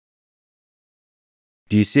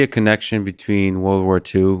Do you see a connection between World War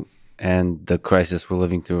II and the crisis we're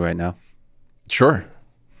living through right now? Sure.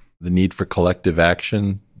 The need for collective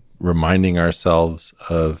action, reminding ourselves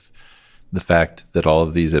of the fact that all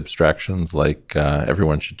of these abstractions, like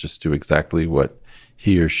everyone should just do exactly what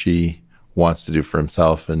he or she wants to do for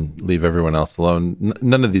himself and leave everyone else alone.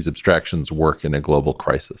 None of these abstractions work in a global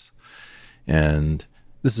crisis. And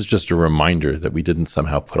this is just a reminder that we didn't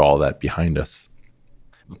somehow put all that behind us.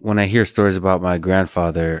 When I hear stories about my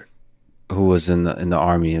grandfather who was in the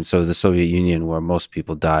army, and so the Soviet Union, where most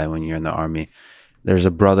people die when you're in the army, there's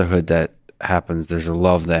a brotherhood that happens. There's a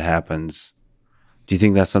love that happens. Do you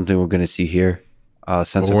think that's something we're going to see here?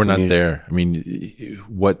 We're not there. I mean,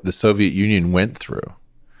 what the Soviet Union went through,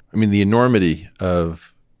 I mean, the enormity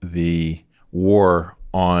of the war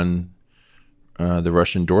on the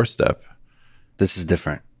Russian doorstep. This is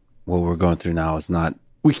different. What we're going through now is not.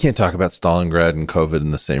 We can't talk about Stalingrad and COVID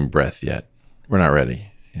in the same breath yet. We're not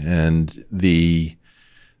ready. And the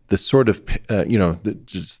sort of,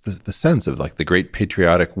 just the sense of like the great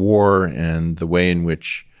patriotic war and the way in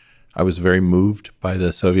which I was very moved by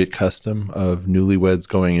the Soviet custom of newlyweds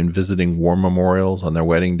going and visiting war memorials on their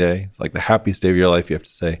wedding day. It's like the happiest day of your life. You have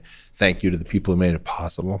to say thank you to the people who made it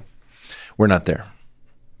possible. We're not there.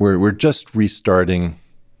 We're just restarting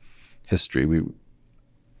history.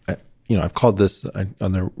 I've called this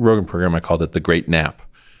on the Rogan program. I called it the Great Nap.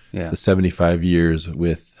 Yeah. The 75 years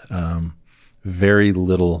with very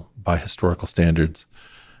little, by historical standards,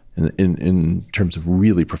 in terms of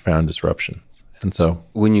really profound disruptions. And so,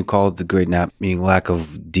 when you call it the Great Nap, meaning lack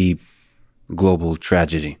of deep global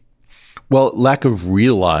tragedy. Well, lack of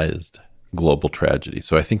realized global tragedy.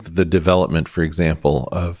 So I think that the development, for example,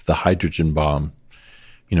 of the hydrogen bomb,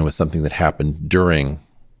 was something that happened during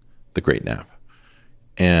the Great Nap.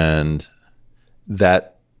 And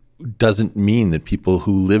that doesn't mean that people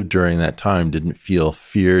who lived during that time didn't feel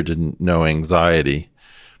fear, didn't know anxiety,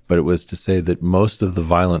 but it was to say that most of the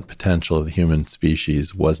violent potential of the human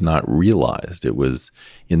species was not realized. It was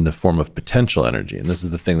in the form of potential energy. And this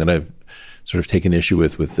is the thing that I've sort of taken issue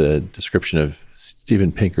with the description of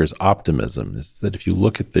Steven Pinker's optimism, is that if you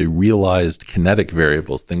look at the realized kinetic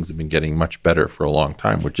variables, things have been getting much better for a long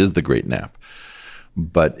time, which is the Great Nap.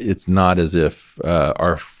 But it's not as if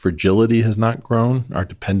our fragility has not grown, our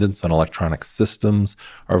dependence on electronic systems,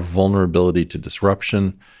 our vulnerability to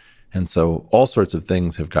disruption. And so all sorts of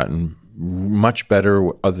things have gotten much better.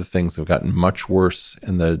 Other things have gotten much worse,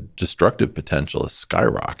 and the destructive potential has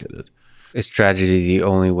skyrocketed. Is tragedy the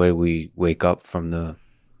only way we wake up from the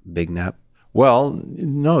big nap? Well,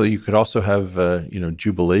 no, you could also have,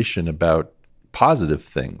 jubilation about positive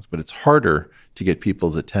things, but it's harder to get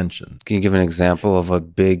people's attention. Can you give an example of a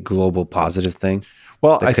big global positive thing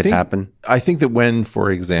that could happen? I think that when, for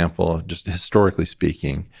example, just historically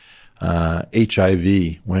speaking,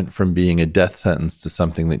 HIV went from being a death sentence to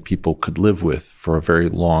something that people could live with for a very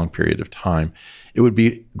long period of time, it would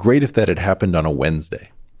be great if that had happened on a Wednesday,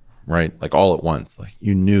 right? Like all at once, like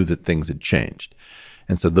you knew that things had changed.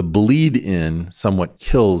 And so the bleed in somewhat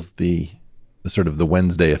kills the sort of the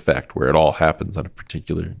Wednesday effect, where it all happens on a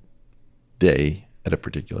particular day at a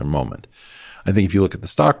particular moment. I think if you look at the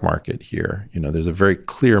stock market here, there's a very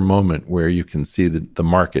clear moment where you can see that the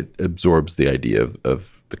market absorbs the idea of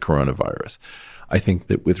the coronavirus. I think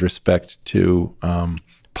that with respect to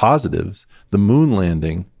positives, the moon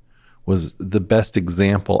landing was the best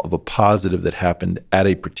example of a positive that happened at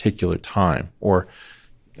a particular time. Or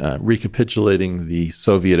recapitulating the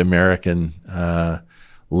Soviet-American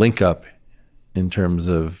link-up in terms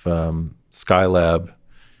of Skylab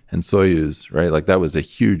and Soyuz, right? Like that was a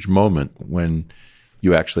huge moment when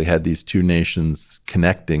you actually had these two nations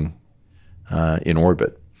connecting in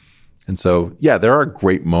orbit. And so, yeah, there are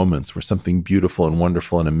great moments where something beautiful and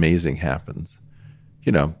wonderful and amazing happens,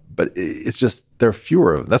 but it's just, there are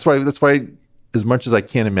fewer of them. That's why as much as I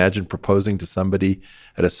can't imagine proposing to somebody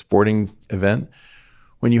at a sporting event,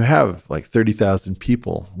 when you have like 30,000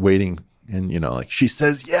 people waiting and, like she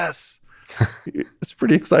says yes, it's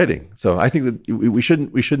pretty exciting. So I think that we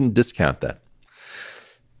shouldn't discount that.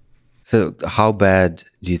 So how bad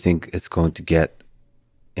do you think it's going to get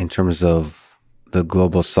in terms of the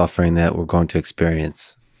global suffering that we're going to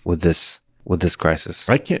experience with this crisis?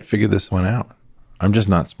 I can't figure this one out. I'm just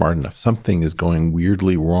not smart enough. Something is going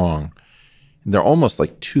weirdly wrong. And they're almost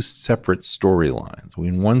like two separate storylines.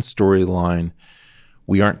 In one storyline,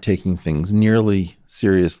 we aren't taking things nearly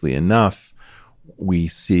seriously enough. We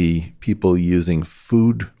see people using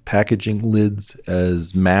food packaging lids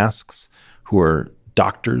as masks who are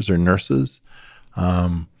doctors or nurses.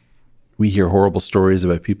 We hear horrible stories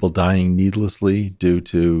about people dying needlessly due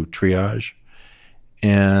to triage.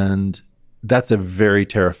 And That's a very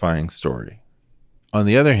terrifying story. On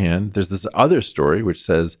the other hand, there's this other story which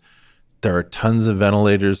says there are tons of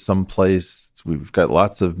ventilators someplace. We've got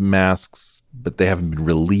lots of masks, but they haven't been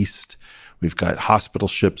released. We've got hospital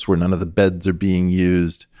ships where none of the beds are being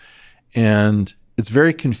used. And it's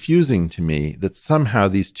very confusing to me that somehow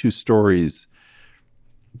these two stories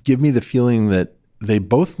give me the feeling that they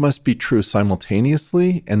both must be true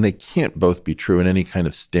simultaneously, and they can't both be true in any kind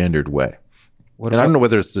of standard way. And I don't know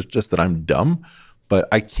whether it's just that I'm dumb, but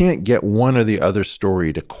I can't get one or the other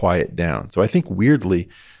story to quiet down. So I think weirdly,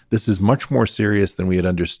 this is much more serious than we had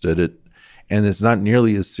understood it. And it's not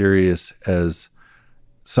nearly as serious as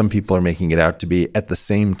some people are making it out to be at the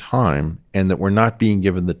same time, and that we're not being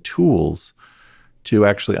given the tools to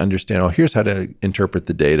actually understand, oh, here's how to interpret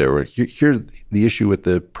the data, or here the issue with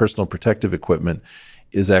the personal protective equipment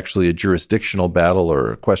is actually a jurisdictional battle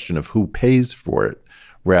or a question of who pays for it,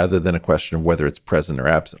 rather than a question of whether it's present or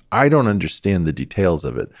absent. I don't understand the details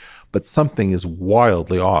of it, but something is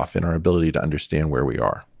wildly off in our ability to understand where we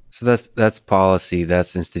are. So that's policy,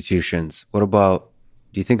 that's institutions. What about,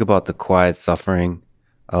 do you think about the quiet suffering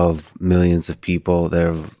of millions of people that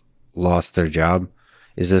have lost their job?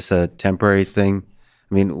 Is this a temporary thing?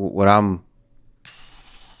 I mean,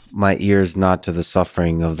 my ear's not to the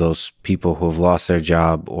suffering of those people who have lost their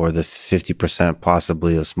job, or the 50%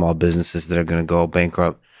 possibly of small businesses that are going to go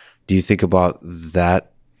bankrupt. Do you think about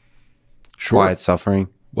that quiet suffering?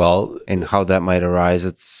 Well, and how that might arise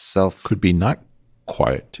itself? Could be not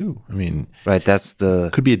quiet too. I mean, right.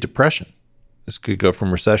 Could be a depression. This could go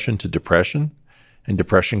from recession to depression, and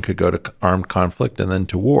depression could go to armed conflict and then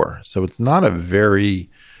to war. So it's not a very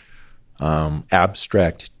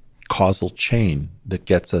abstract causal chain that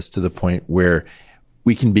gets us to the point where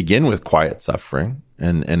we can begin with quiet suffering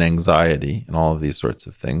and anxiety and all of these sorts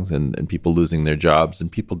of things, and people losing their jobs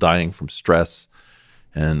and people dying from stress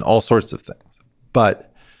and all sorts of things.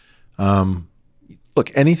 But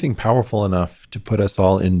look, anything powerful enough to put us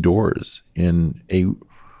all indoors in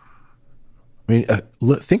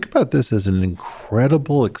think about this as an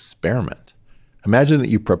incredible experiment. Imagine that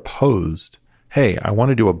you proposed, hey, I want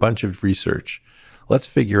to do a bunch of research. Let's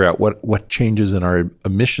figure out what changes in our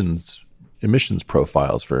emissions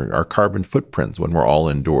profiles for our carbon footprints when we're all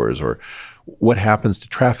indoors, or what happens to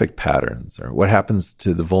traffic patterns, or what happens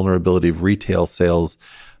to the vulnerability of retail sales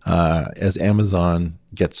as Amazon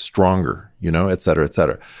gets stronger, et cetera, et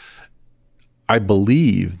cetera. I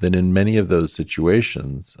believe that in many of those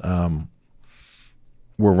situations,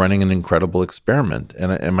 we're running an incredible experiment.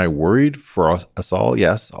 And am I worried for us all?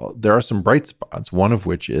 Yes. There are some bright spots, one of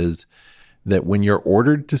which is that when you're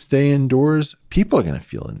ordered to stay indoors, people are going to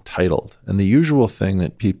feel entitled. And the usual thing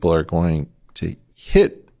that people are going to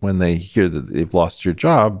hit when they hear that they've lost your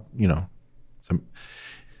job,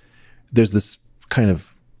 there's this kind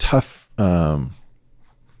of tough love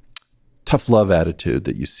attitude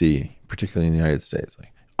that you see, particularly in the United States.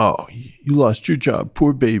 Like, oh, you lost your job,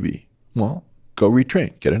 poor baby. Well, go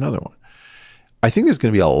retrain, get another one. I think there's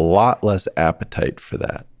going to be a lot less appetite for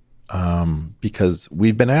that. Because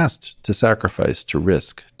we've been asked to sacrifice, to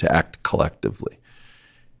risk, to act collectively.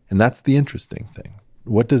 And that's the interesting thing.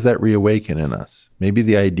 What does that reawaken in us? Maybe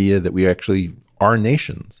the idea that we actually are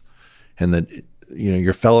nations, and that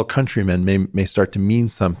your fellow countrymen may start to mean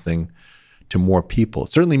something to more people.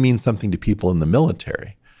 It certainly means something to people in the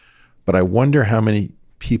military. But I wonder how many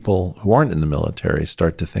people who aren't in the military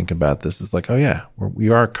start to think about this as like, oh yeah, we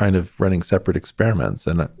are kind of running separate experiments,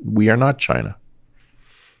 and we are not China.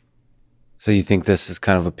 So you think this is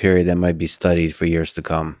kind of a period that might be studied for years to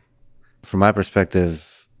come? From my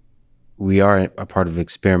perspective, we are a part of the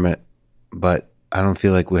experiment, but I don't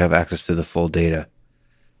feel like we have access to the full data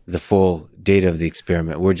of the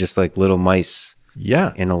experiment. We're just like little mice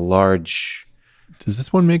in a large... Does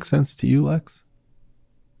this one make sense to you, Lex?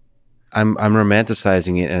 I'm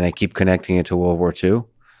romanticizing it, and I keep connecting it to World War II.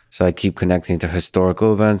 So I keep connecting to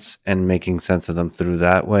historical events and making sense of them through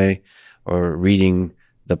that way, or reading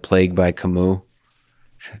The Plague by Camus,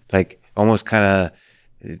 like almost kind of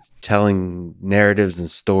telling narratives and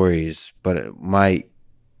stories, but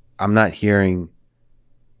I'm not hearing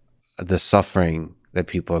the suffering that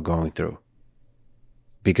people are going through,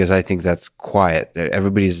 because I think that's quiet.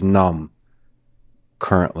 Everybody's numb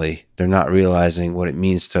currently. They're not realizing what it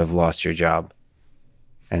means to have lost your job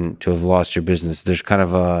and to have lost your business. There's kind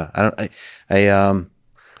of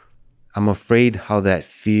I'm afraid how that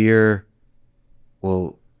fear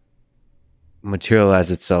will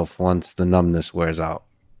materialize itself once the numbness wears out.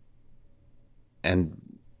 And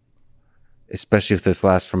especially if this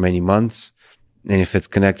lasts for many months, and if it's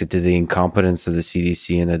connected to the incompetence of the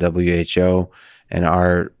CDC and the WHO and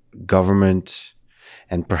our government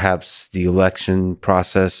and perhaps the election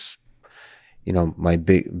process. My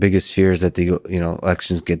biggest fear is that the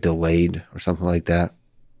elections get delayed or something like that.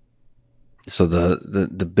 So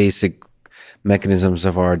the basic mechanisms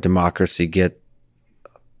of our democracy get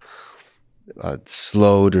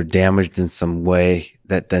slowed or damaged in some way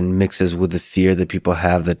that then mixes with the fear that people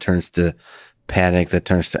have, that turns to panic, that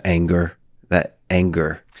turns to anger. That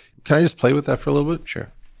anger. Can I just play with that for a little bit?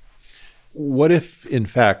 Sure. What if, in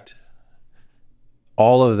fact,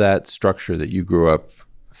 all of that structure that you grew up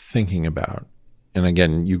thinking about, and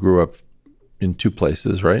again, you grew up in two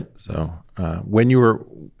places, right? So when you were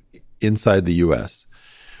inside the US,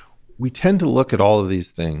 we tend to look at all of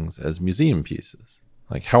these things as museum pieces.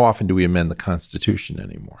 Like, how often do we amend the Constitution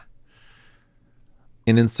anymore?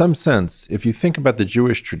 And in some sense, if you think about the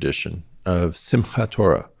Jewish tradition of Simchat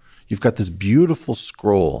Torah, you've got this beautiful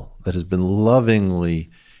scroll that has been lovingly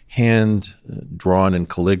hand drawn in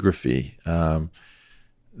calligraphy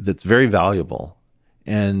that's very valuable.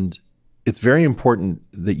 And it's very important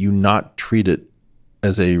that you not treat it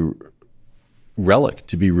as a relic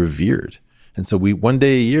to be revered. And so one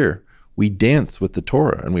day a year, we dance with the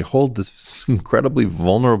Torah and we hold this incredibly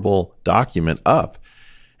vulnerable document up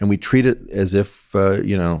and we treat it as if,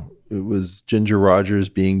 it was Ginger Rogers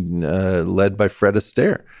being led by Fred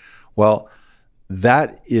Astaire. Well,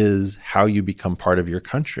 that is how you become part of your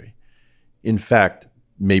country. In fact,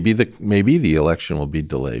 maybe the election will be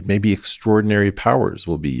delayed. Maybe extraordinary powers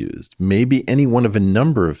will be used. Maybe any one of a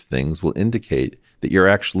number of things will indicate that you're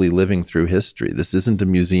actually living through history. This isn't a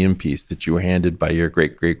museum piece that you were handed by your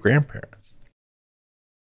great-great-grandparents.